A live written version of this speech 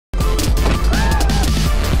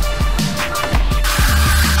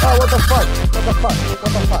the fuck? What the fuck? What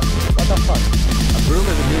the fuck? What the fuck? Abroom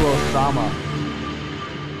is a new Osama.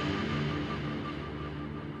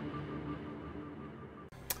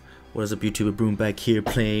 What is up, YouTube? Abroom back here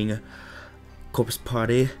playing Corpse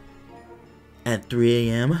Party at 3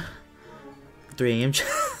 a.m. 3 a.m.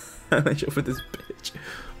 challenge over this bitch.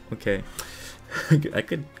 Okay. I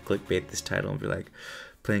could clickbait this title and be like,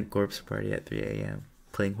 playing Corpse Party at 3 a.m.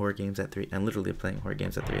 Playing horror games at 3. I'm literally playing horror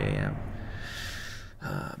games at 3 a.m.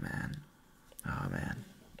 Oh man. Oh man.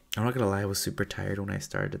 I'm not gonna lie, I was super tired when I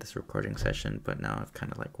started this recording session, but now I've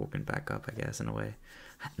kind of like woken back up, I guess, in a way.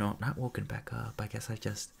 No, not woken back up. I guess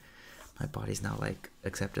my body's now like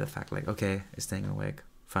accepted the fact, like, okay, it's staying awake.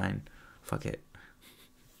 Fine. Fuck it.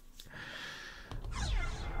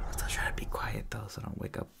 I'm still trying to be quiet though, so I don't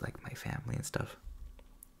wake up like my family and stuff.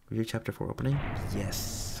 Review chapter 4 opening?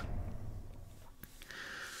 Yes.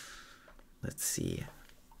 Let's see.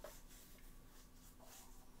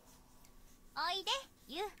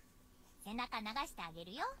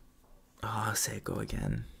 Oh, Seiko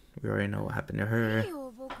again. We already know what happened to her.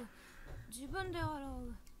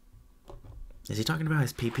 Is he talking about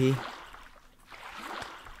his pee-pee?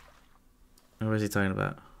 Or what is he talking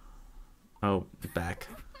about? Oh, back.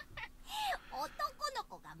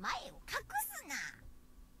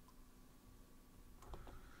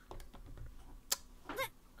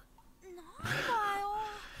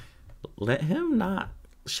 Let him not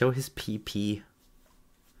show his pee-pee.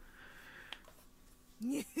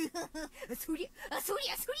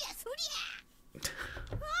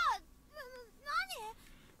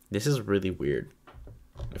 This is really weird.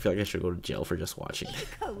 I feel like I should go to jail for just watching it.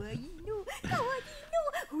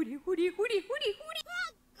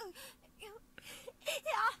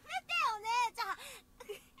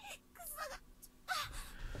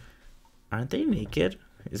 Aren't they naked?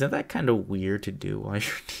 Isn't that kind of weird to do while you're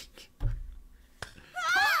naked?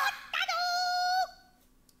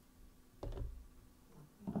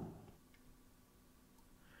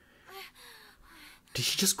 Did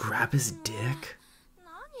she just grab his dick?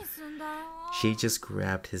 She just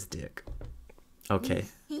grabbed his dick. Okay.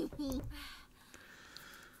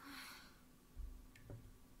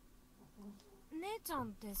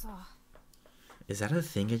 Is that a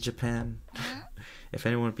thing in Japan? If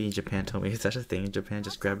anyone would be in Japan, tell me, is that a thing in Japan?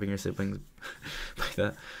 Just grabbing your siblings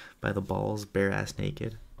by the balls, bare ass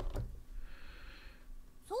naked?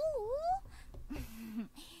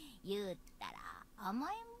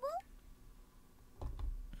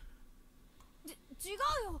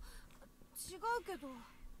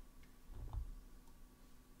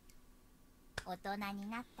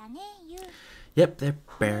 Yep, they're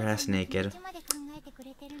bare ass naked.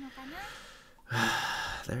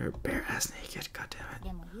 They're bare ass naked, goddammit.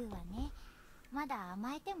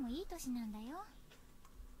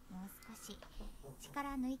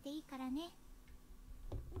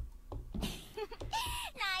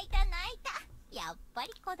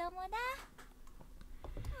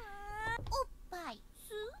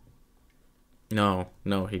 No,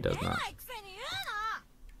 no, he does not.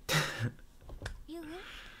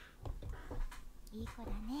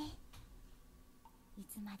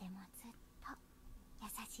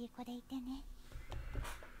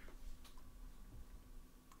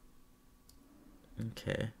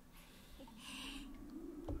 Okay.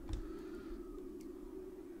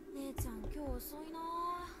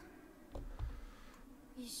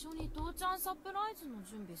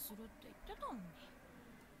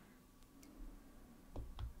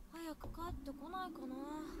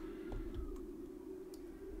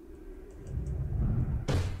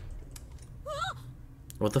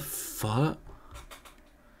 What the fuck?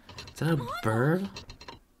 Is that a bird?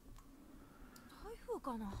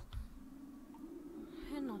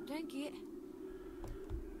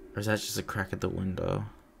 Or is that just a crack at the window?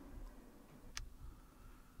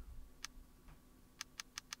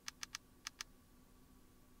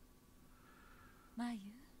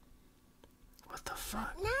 What the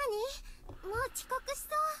fuck?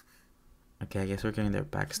 Okay, I guess we're getting their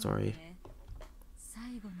backstory.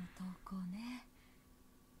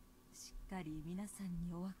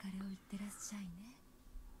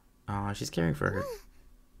 Oh, she's caring for her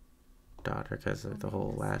daughter because of the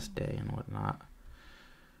whole last day and whatnot.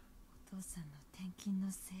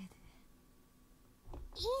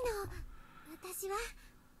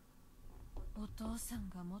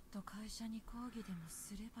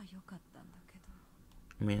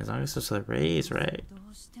 I mean, as long as it's just a raise, right?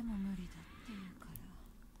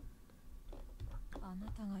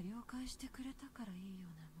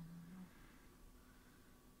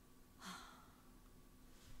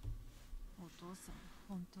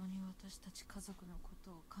 本当に私たち家族のこ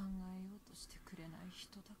とを考えようとしてくれない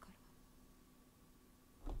人だか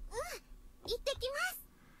ら。行ってき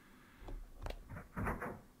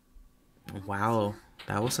ます。 Wow,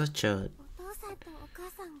 that was such a お父さんとお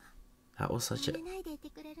母さんが that was such 辞 a めないでいて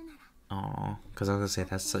くれるなら。 oh, because I was gonna say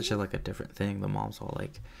that's such a like a different thing. The mom's all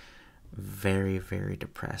like very very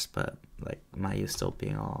depressed, but like Mayu's still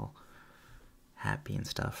being all happy and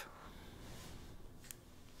stuff.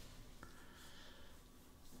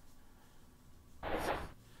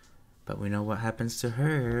 But we know what happens to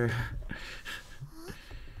her.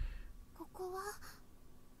 ここは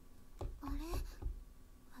あれ、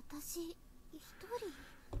私一人。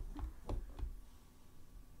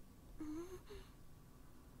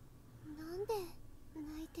なんで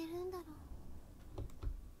泣いてるんだろ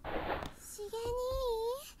う。しげに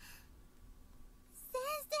先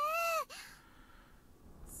生、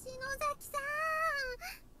篠崎さん。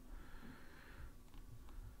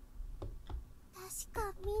確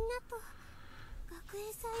かみんなと学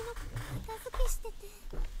園祭の片付けしてて。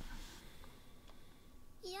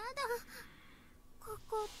やだ、こ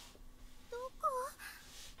こどこ？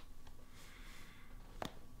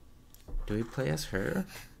 Do we play as her?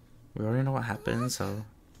 We already know what happened, so.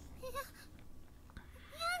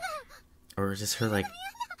 Or is this her like?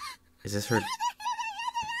 Is this her? いけな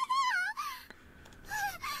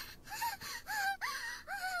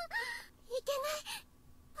い。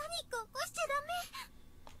パニック起こしちゃダメ。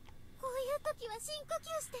こういう時は深呼吸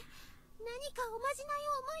して何かおまじない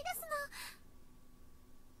を思い出すの。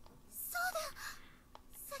そうだ、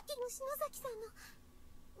さっきの篠崎さんの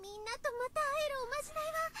みんなとまた会えるおまじない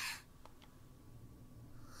は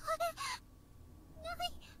あれ、ないない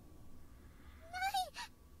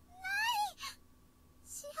ない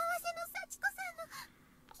幸せの幸子さんの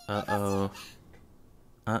Uh-oh.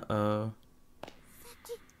 Uh-oh. さっ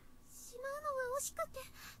きしまうのが惜しくて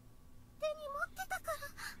手に持ってたから。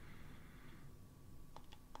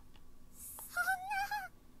そんな、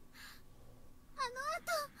あの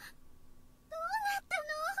後どうなった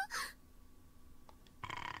の？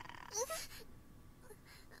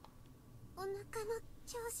お腹の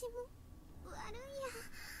調子も悪いや。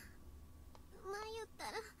前言った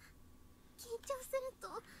ら緊張すると。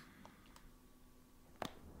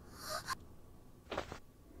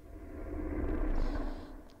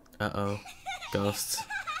 Uh-oh. Ghosts.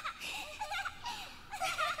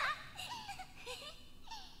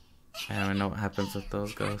 I don't know what happens with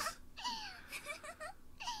those ghosts.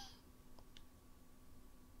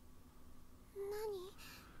 何？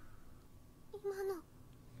今の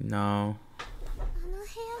No. あの部屋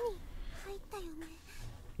に入ったよね。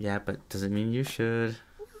 Yeah, but does it mean you should? 覗い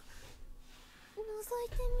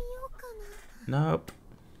てみようかな。 Nope.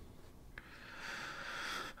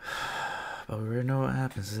 But we already know what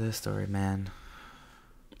happens to this story, man.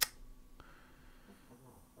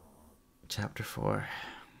 Chapter 4.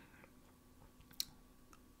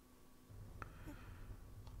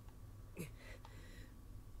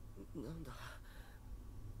 なんだ、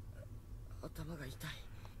頭が痛い。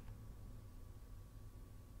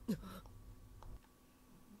ここ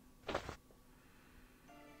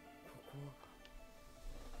は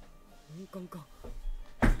本館か。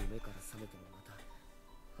夢から覚めてもま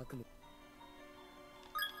た悪夢。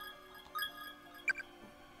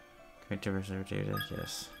 Character reserve data,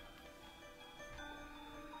 yes.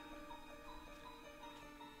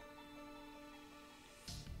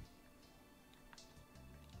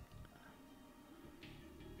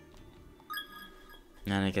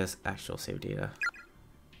 And I guess actual save data.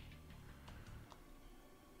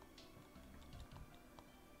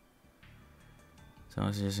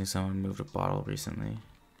 Someone's suggesting someone moved a bottle recently.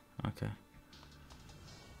 Okay.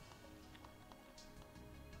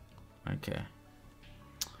 Okay.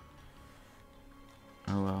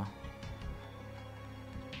 Oh well.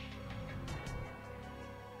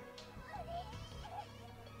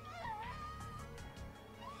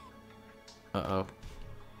 Uh-oh.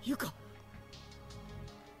 Yuka.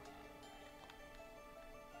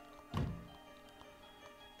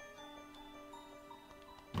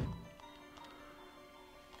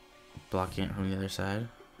 Blocking it from the other side.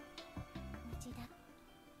 道だ。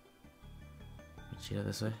 Vegeta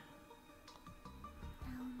this way.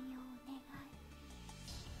 ナオミをお願い。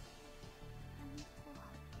あの子は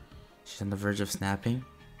She's on the verge of snapping.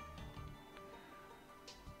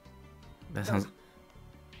 That sounds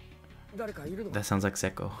誰かいるの？ that sounds like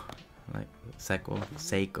Seko. Like Seiko.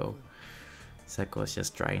 Seko is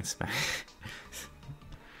just dry and smack.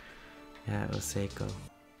 Yeah, it was Seiko.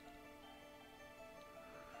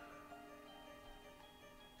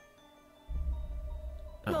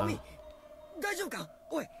 ナオミ、大丈夫か？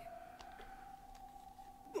おい。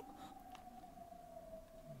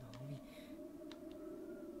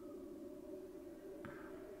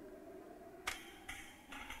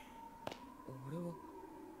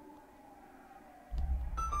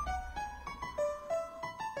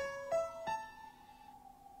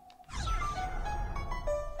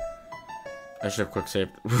I should have quick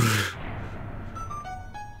saved.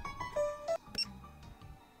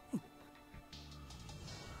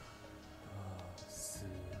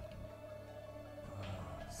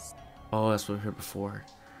 Oh, that's what we heard before.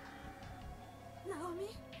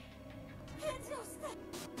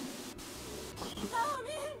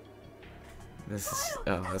 This is,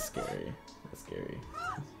 oh, that's scary. That's scary.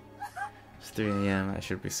 It's 3 a.m. I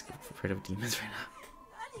should be afraid of demons right now.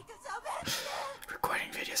 Recording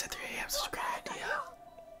videos at 3 a.m. is such a great idea.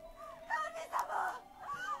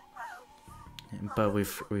 But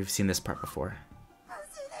we've seen this part before.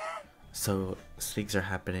 So things are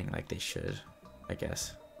happening like they should, I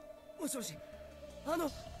guess.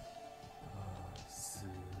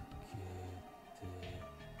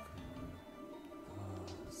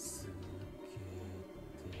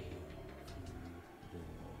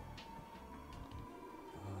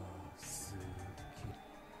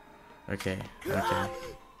 Okay, okay.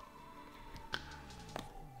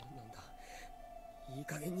 いい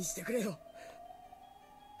加減にしてくれよ。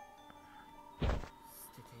捨てて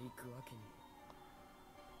いくわけに。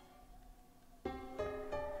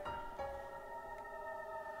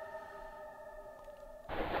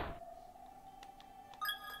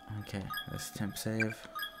Okay, let's temp save.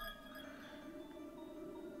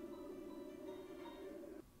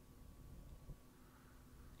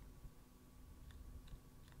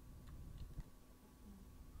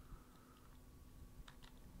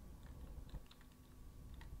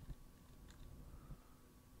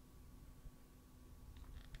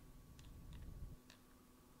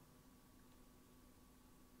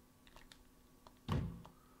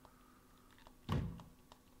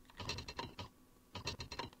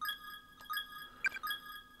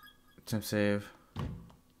 Temp save.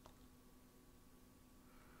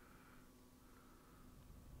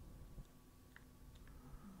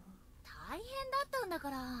 大変だったんだか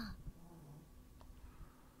ら。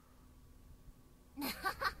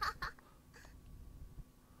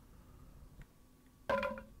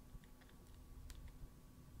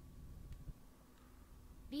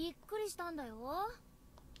びっくりしたんだよ。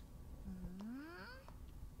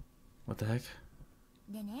What the heck?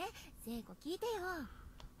 でね、聖子聞いてよ。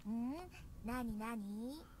なにな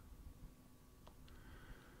に？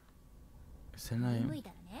眠い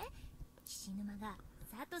だらね、岸沼が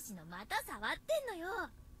サトシの股触ってんのよ。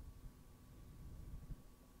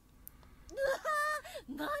う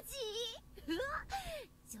わ、マジ？うわ、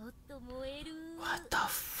ちょっと燃える。What the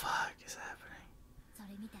fuck is happening? そ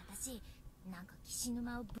れ見て私、なんか岸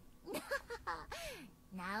沼を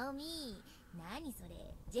ナオミ、何そ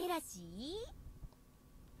れ、ジェラシー？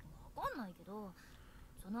わかんないけど、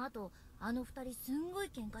その後あの二人すんご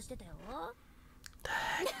い喧嘩してたよ。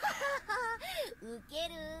ウケ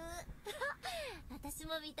る。私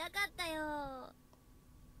も見たかったよ。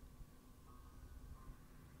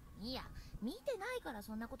いや、見てないから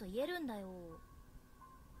そんなこと言えるんだよ。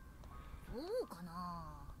そうかな。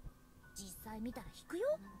実際見たら引くよ、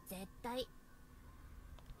絶対。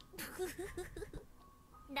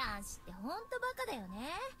男子ってほんとバカだよ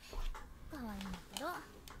ね。可愛いんだけど。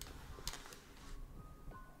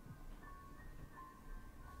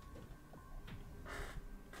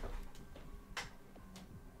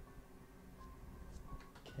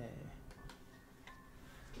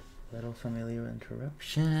Little familiar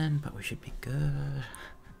interruption, but we should be good.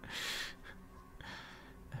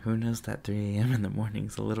 Who knows that 3 a.m. in the morning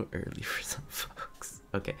is a little early for some folks.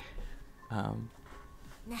 Okay.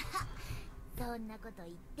 そんなこと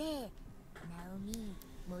言って、ナオミ、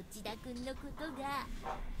持田君のことが。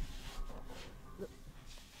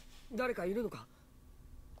誰かいるのか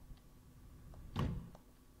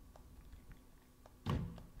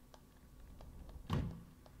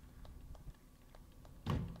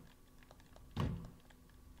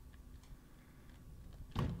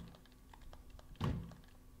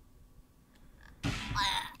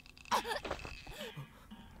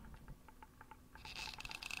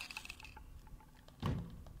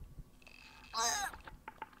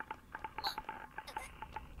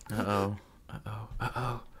？Uh-oh. Uh-oh.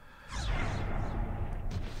 Uh-oh.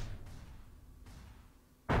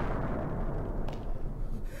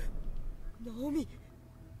 ナオミ、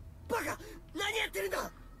バカ、何やってるんだ。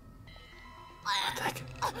 What the heck?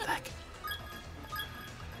 What the heck?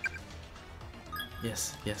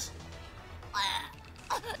 Yes, yes.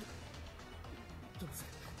 どうせ。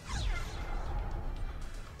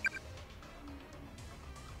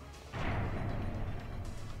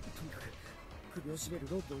とにかく首を絞める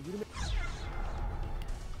ロープを緩め。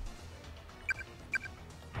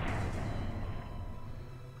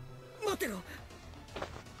待ってろ。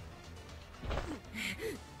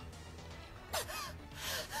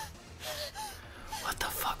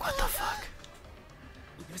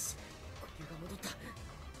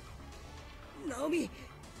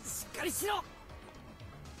しろ。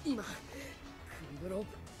今首のロープ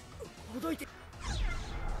ほどいて。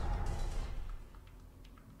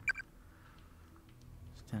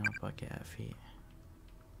 Stand up bucket at feet.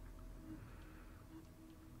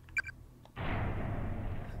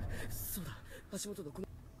 そうだ、足元のこの。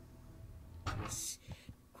よし、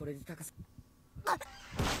これで高さ。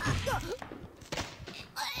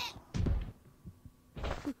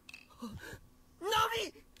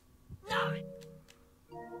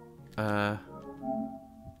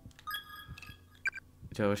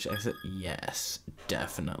Josh exit? Yes,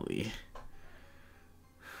 definitely.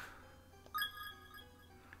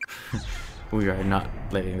 We are not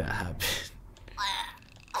letting that happen.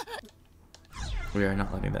 We are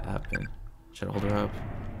not letting that happen. Should I hold her up?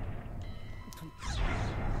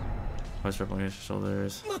 What's her up on your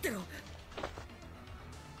shoulders? 待ってろ。よ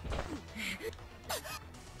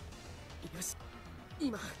し、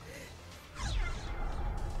今。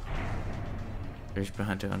 Reach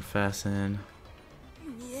behind to unfasten.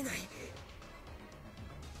 見えない。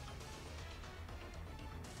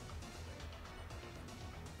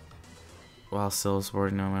 While still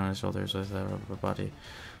supporting no man on his shoulders with that rubber body,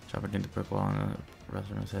 drop it into the brick wall and the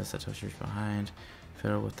rest of his head. Satoshi reached behind,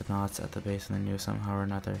 fiddled with the knots at the base, and then knew somehow or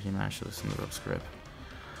another he managed to loosen the rope's grip.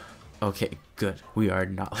 Okay, good. We are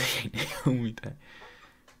not letting Naomi die.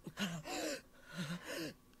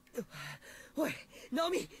 おい、ナオ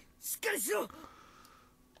ミ、しっかりしろ。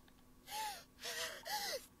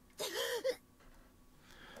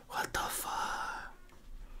 What the fuck?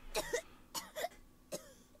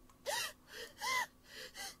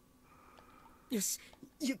 よし、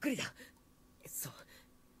ゆっくりだ。そう、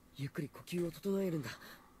ゆっくり呼吸を整えるんだ。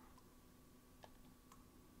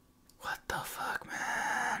 What the fuck,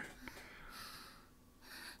 man?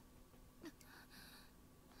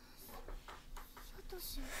 サト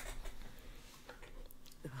シ。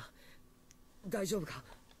大丈夫か。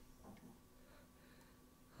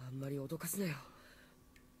あんまり脅かすなよ。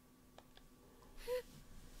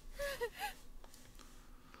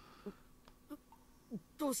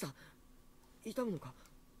どうした？痛むのか？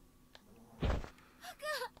もっ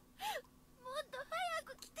と早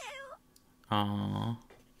く来てよ。 Aww.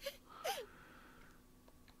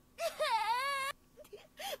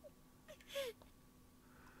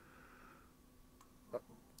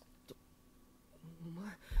 お前。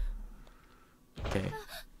 Okay.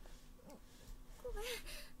 ごめん。や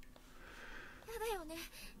だよね。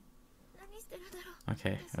何してるだろう。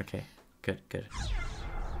 Okay, okay. Good, good.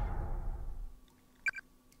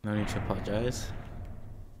 No need to apologize.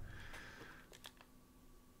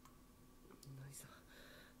 何さ。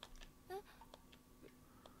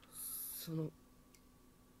その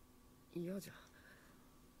嫌じゃ。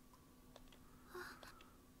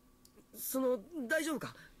その大丈夫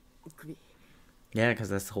か？首。 Yeah, because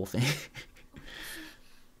that's the whole thing.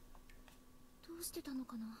 どうしてたの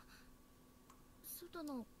かな。外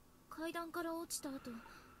の階段から落ちた後、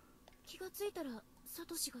気がついたらサ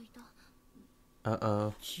トシがいた。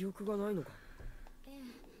 Uh-oh. 記憶がないのか？ええ。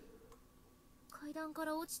階段か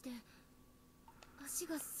ら落ちて足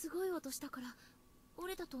がすごい音したから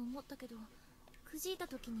折れたと思ったけど、くじいた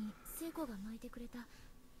時に聖子が巻いてくれた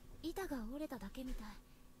板が折れただけみたい。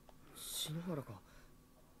篠原か。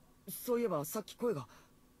そういえばさっき声が。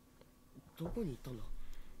どこに行ったんだ？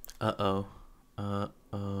 Uh-oh.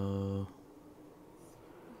 Uh-oh.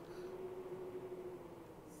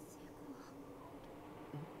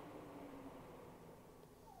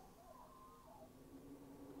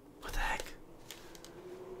 What the heck?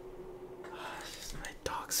 It's just my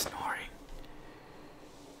dog snoring.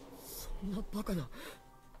 そんなバカな。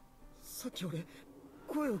さっき俺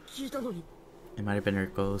声を聞いたのに。 It might have been her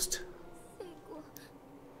ghost. 聖子。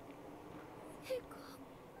聖子。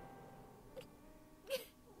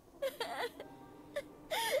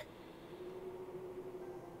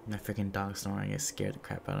 My freaking dog snoring is scared the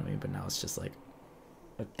crap out of me, but now it's just like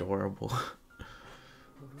adorable. 下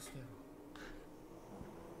ろしてやろう。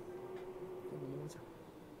このままじゃ。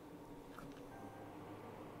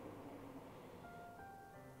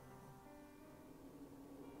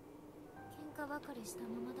喧嘩ばかりしたま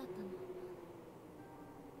まだっ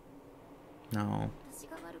たの。 No. 私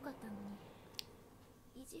が悪かったの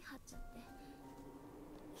に意地張っちゃって。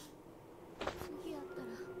次やったら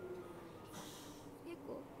結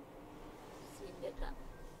構死んでた。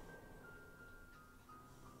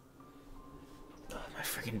 My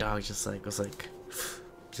freaking dog just like was like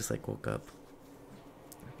just like woke up.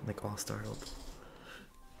 Like all startled.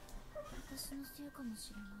 私のせいかも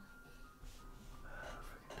しれない。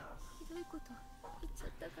ひどいこと言っちゃっ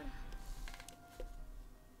たから。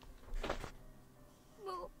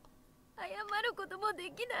もう謝ることもで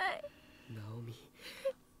きない。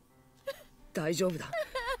大丈夫だ。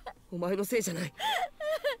お前のせいじゃない。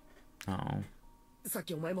 Oh. さっ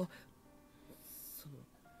きお前もその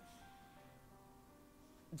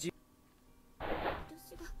私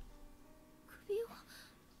が首を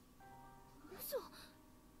嘘。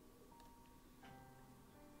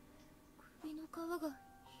首の皮が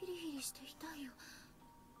ヒリヒリして痛いよ。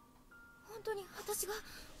本当に私が。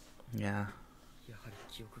 Yeah. やはり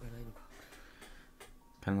記憶がないのか。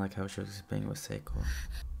 Kind of like how she was explaining with Seiko.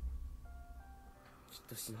 きっ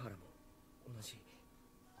と篠原も同じ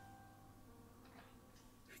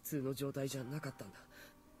普通の状態じゃなかったんだ。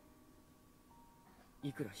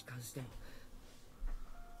いくら悲観しても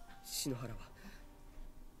篠原は。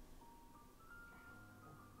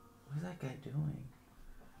 What is that guy doing?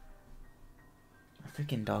 A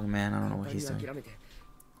freaking dog man, I don't know what he's 簡単 doing. に諦めて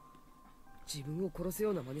自分を殺す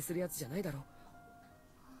ような真似するやつじゃないだろう。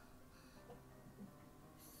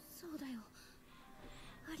そうだよ。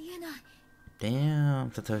ありえない。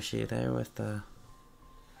 Damn, Satoshi there with the...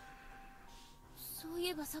 そうい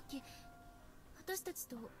えばさっき私たち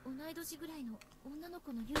と同い年ぐらいの女の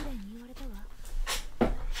子の幽霊に言われたわ。こ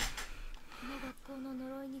の学校の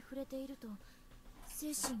呪いに触れていると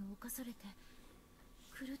精神を侵されて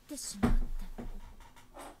狂ってしまうって。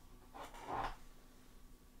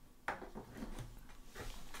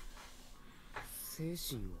精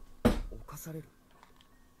神を侵される。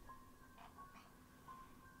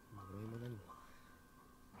呪いも何も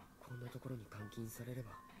こんなところに監禁されれ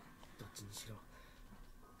ばどっちにしろ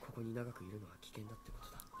ここに長くいるのは危険だってこ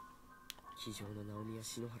とだ。気丈な直美や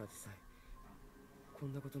篠原でさえこ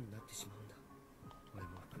んなことになってしまうんだ。俺も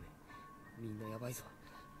含めみんなヤバいぞ。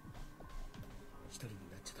一人に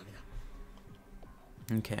なっちゃダメだ。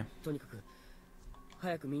 Okay. とにかく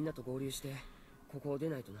早くみんなと合流してここを出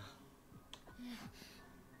ないとな。ね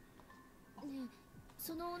え、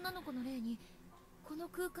その女の子の霊にこの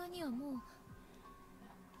空間にはもう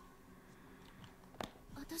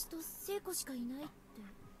私と聖子しかいないって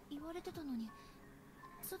言われてたのに、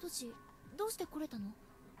サトシどうして来れたの？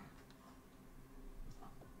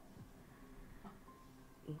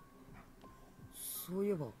そうい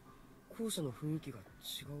えば校舎の雰囲気が違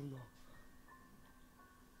うな。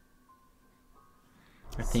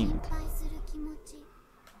 I 心 think... 配する気持ち、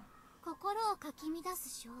心をかき乱す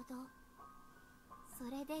衝動、そ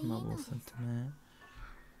れでいいの Mobile です。 sentiment.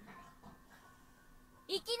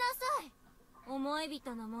 行きなさい、思い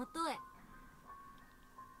人のもとへ。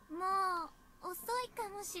もう遅いか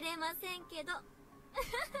もしれませんけど。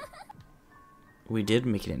 We did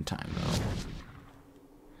make it in time though.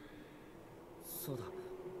 そうだ、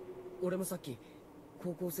俺もさっき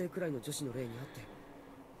高校生くらいの女子の霊に会って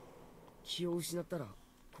気を失ったら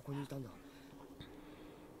ここにいたんだ。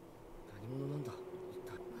何者なんだ一体。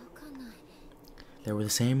わかんない。 They were the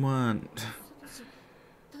same one. サトシ、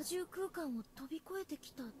多重空間を飛び越えて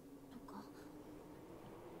きたとか。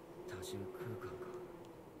多重空間か。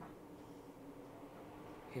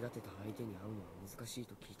隔てた相手に会うのは難しい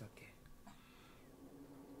と聞いたっけ。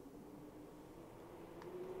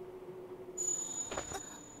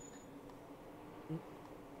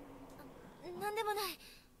なんでもない。ね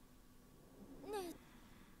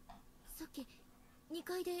え、さっき2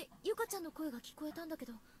階でゆかちゃんの声が聞こえたんだけ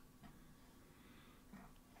ど。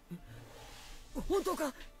本当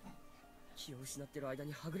か。気を失ってる間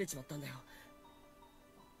にはぐれちまったんだよ。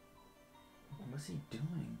 What's he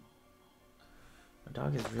doing? My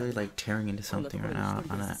dog is really like tearing into something right now,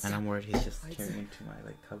 and I'm worried he's just tearing into my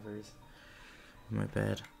like covers in my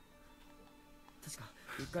bed. 確か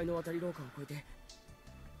1階の渡り廊下を越えて。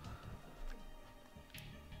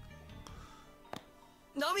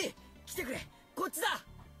ナオミ、来てくれ、こっちだ。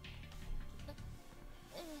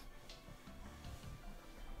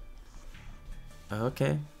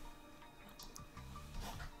Okay.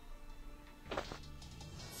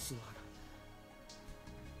 篠原、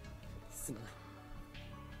すまない。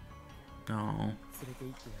 No. 連れて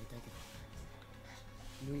行ってやりたいけど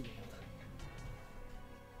無理のよ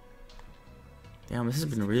うだ。 Damn, this has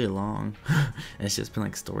been really long. And it's just been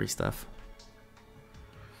like story stuff.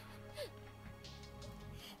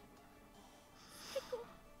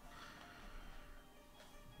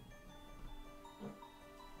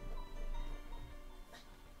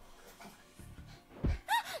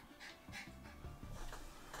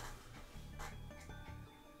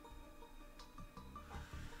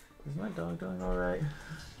 Is my dog doing alright?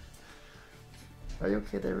 Are you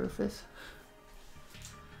okay there, Rufus?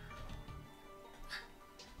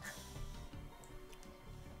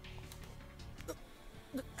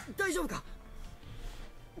 大丈夫か。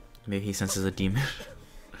 Maybe he senses a demon.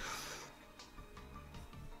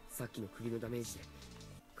 さっきの首のダメージで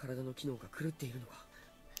体の機能が狂っているのか。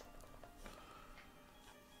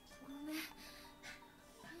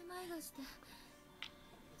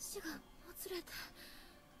足がもつれて、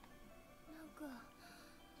なんか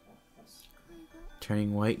視界が。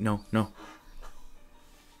 Turning white? No, no.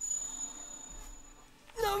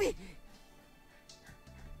 ナオミ。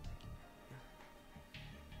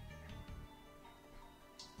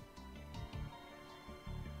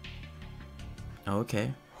 Oh,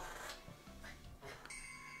 okay.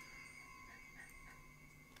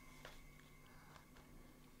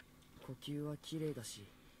 呼吸は綺麗だし、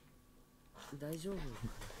大丈夫か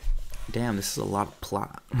な。 Damn, this is a lot of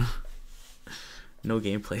plot. No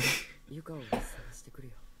gameplay. ユカを探してくれ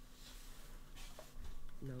よ。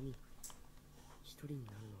ナオミ、一人に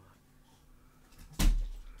なるのは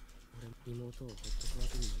俺妹をほっとくわ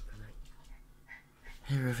けにもいかない。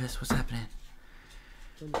 Hey Rufus, what's happening?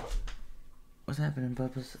 とにかく What's happening,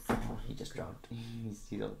 Bubbles? Oh, he just dropped.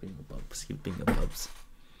 He's all being a Bubs. He's being a Bubs.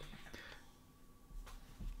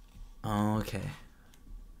 Oh, okay.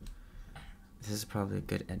 This is probably a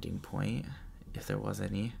good ending point, if there was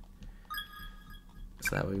any.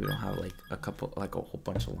 So that way we don't have like a whole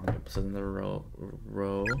bunch of long episodes in the row.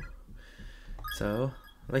 So,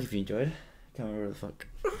 like if you enjoyed, comment where the fuck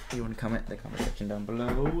you want to comment in the comment section down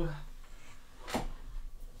below.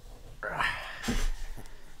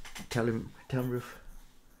 Tell him, Roof.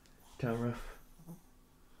 Tell him.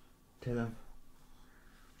 Tell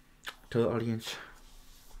the audience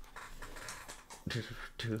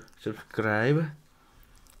to subscribe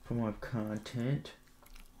for more content.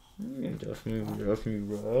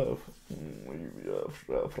 Rough.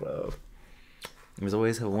 As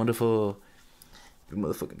always, have a wonderful,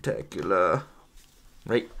 motherfucking tacular,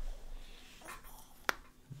 right?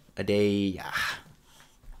 A day, yeah.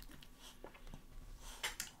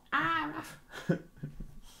 Ah,